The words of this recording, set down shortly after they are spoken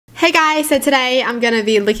Hey guys, so today I'm going to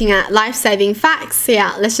be looking at life-saving facts. So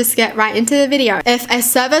yeah, let's just get right into the video. If a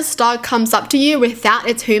service dog comes up to you without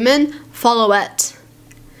its human, follow it.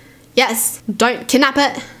 Yes, don't kidnap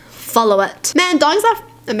it, follow it. Man, dogs are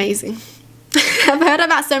amazing. I've heard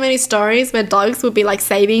about so many stories where dogs will be like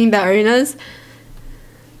saving their owners.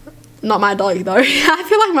 Not my dog though. I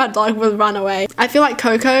feel like my dog would run away. I feel like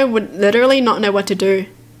Coco would literally not know what to do.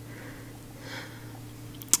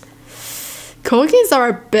 Corgis are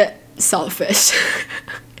a bit selfish.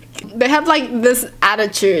 They have like this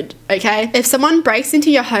attitude, okay? If someone breaks into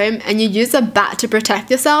your home and you use a bat to protect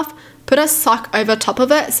yourself, put a sock over top of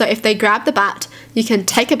it so if they grab the bat, you can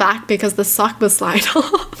take it back because the sock will slide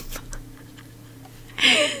off.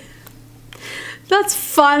 That's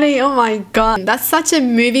funny, oh my god. That's such a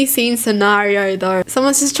movie scene scenario though.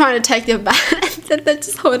 Someone's just trying to take your bat and they're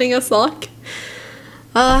just holding a sock.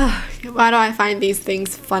 Why do I find these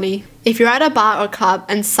things funny? If you're at a bar or club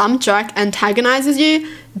and some jerk antagonizes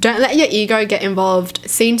you, don't let your ego get involved.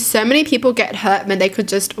 Seen so many people get hurt when they could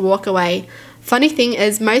just walk away. Funny thing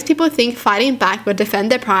is, most people think fighting back would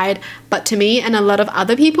defend their pride, but to me and a lot of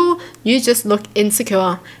other people, you just look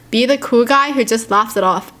insecure. Be the cool guy who just laughs it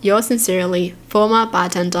off. Yours sincerely, former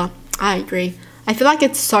bartender. I agree. I feel like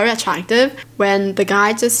it's so attractive when the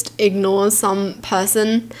guy just ignores some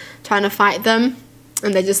person trying to fight them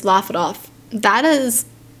and they just laugh it off. That is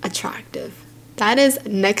attractive. That is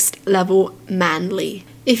next level manly.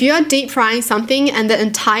 If you are deep frying something and the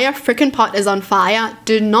entire freaking pot is on fire,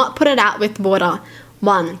 do not put it out with water.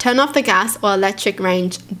 1. Turn off the gas or electric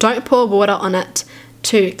range. Don't pour water on it.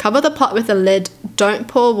 2. Cover the pot with a lid. Don't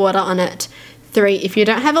pour water on it. 3. If you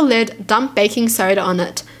don't have a lid, dump baking soda on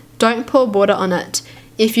it. Don't pour water on it.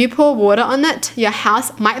 If you pour water on it, your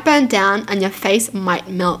house might burn down and your face might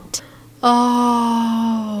melt.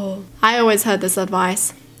 Oh, I always heard this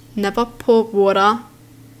advice. Never pour water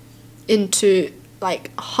into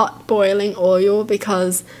like hot boiling oil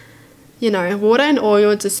because, you know, water and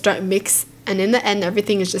oil just don't mix and in the end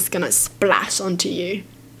everything is just gonna splash onto you.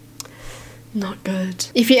 Not good.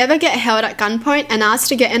 If you ever get held at gunpoint and asked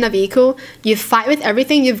to get in a vehicle, you fight with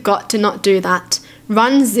everything you've got to not do that.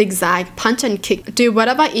 Run, zigzag, punch and kick. Do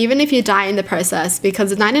whatever even if you die in the process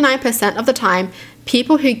because 99% of the time,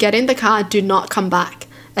 people who get in the car do not come back.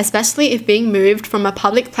 Especially if being moved from a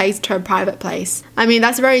public place to a private place. I mean,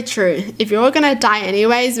 that's very true. If you're gonna die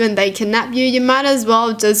anyways when they kidnap you, you might as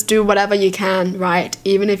well just do whatever you can, right?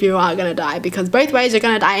 Even if you are gonna die, because both ways you're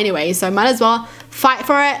gonna die anyway, so might as well fight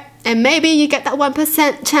for it, and maybe you get that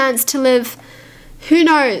 1% chance to live. Who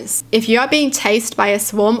knows? If you are being chased by a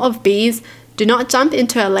swarm of bees, do not jump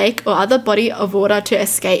into a lake or other body of water to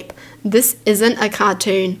escape. This isn't a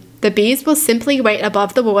cartoon. The bees will simply wait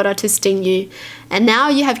above the water to sting you. And now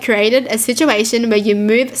you have created a situation where you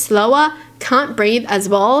move slower, can't breathe as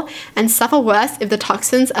well, and suffer worse if the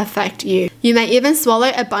toxins affect you. You may even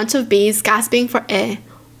swallow a bunch of bees gasping for air.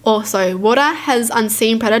 Also, water has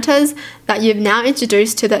unseen predators that you've now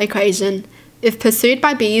introduced to the equation. If pursued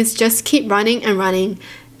by bees, just keep running and running.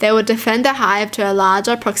 They will defend their hive to a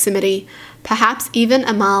larger proximity, perhaps even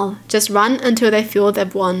a mile. Just run until they feel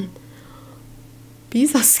they've won.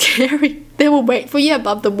 Bees are scary. They will wait for you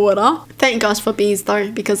above the water. Thank gosh for bees though,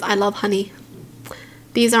 because I love honey.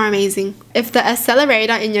 Bees are amazing. If the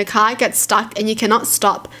accelerator in your car gets stuck and you cannot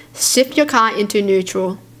stop, shift your car into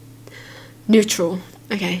neutral. Neutral.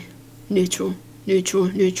 Okay. Neutral. Neutral.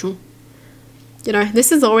 Neutral. You know,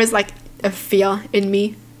 this is always like a fear in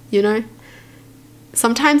me, you know?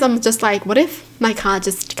 Sometimes I'm just like, what if my car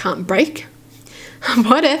just can't brake?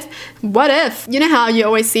 What if? You know how you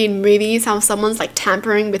always see in movies how someone's like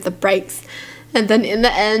tampering with the brakes and then in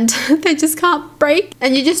the end they just can't brake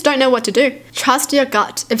and you just don't know what to do. Trust your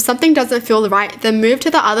gut. If something doesn't feel right, then move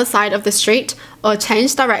to the other side of the street or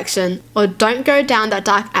change direction or don't go down that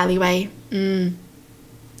dark alleyway.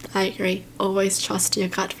 I agree. Always trust your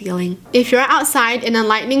gut feeling. If you're outside in a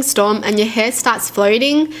lightning storm and your hair starts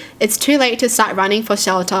floating, it's too late to start running for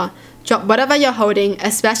shelter. Drop whatever you're holding,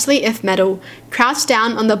 especially if metal. Crouch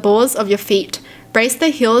down on the balls of your feet. Brace the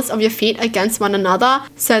heels of your feet against one another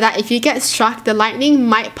so that if you get struck, the lightning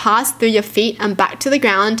might pass through your feet and back to the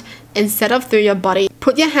ground instead of through your body.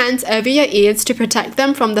 Put your hands over your ears to protect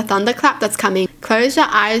them from the thunderclap that's coming. Close your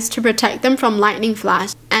eyes to protect them from lightning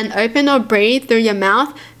flash. And open or breathe through your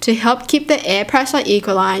mouth to help keep the air pressure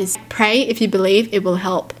equalized. Pray if you believe it will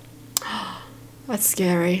help. That's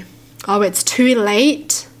scary. Oh, it's too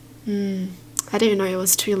late? I didn't know it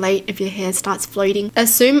was too late if your hair starts floating.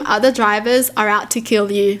 Assume other drivers are out to kill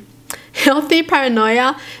you. Healthy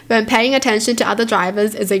paranoia when paying attention to other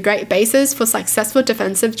drivers is a great basis for successful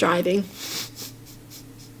defensive driving.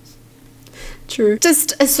 True.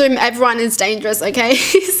 Just assume everyone is dangerous, okay?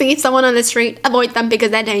 See someone on the street, avoid them because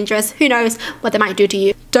they're dangerous. Who knows what they might do to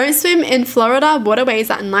you. Don't swim in Florida waterways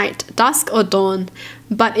at night, dusk or dawn.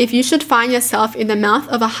 But if you should find yourself in the mouth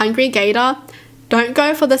of a hungry gator, don't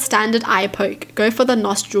go for the standard eye poke. Go for the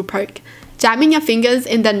nostril poke. Jamming your fingers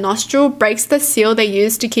in the nostril breaks the seal they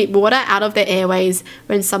use to keep water out of their airways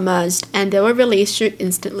when submerged, and they will release you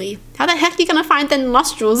instantly. How the heck are you gonna find the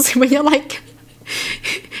nostrils when you're like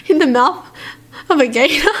in the mouth of a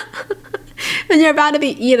gator when you're about to be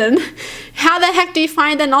eaten? How the heck do you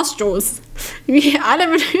find the nostrils? I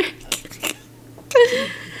don't know.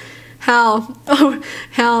 How?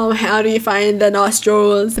 Oh, how do you find the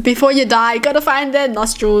nostrils? Before you die, gotta find the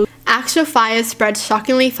nostrils. Actual fires spread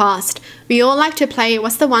shockingly fast. We all like to play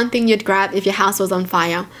what's the one thing you'd grab if your house was on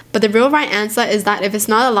fire. But the real right answer is that if it's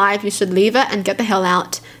not alive, you should leave it and get the hell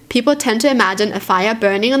out. People tend to imagine a fire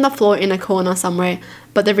burning on the floor in a corner somewhere,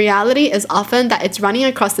 but the reality is often that it's running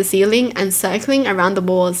across the ceiling and circling around the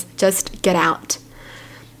walls. Just get out.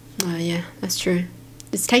 Oh yeah, that's true.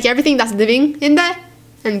 Just take everything that's living in there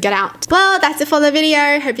and get out. Well, that's it for the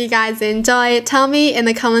video. Hope you guys enjoyed. Tell me in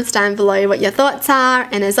the comments down below what your thoughts are.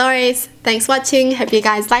 And as always, thanks for watching. Hope you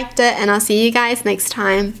guys liked it, and I'll see you guys next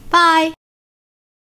time. Bye!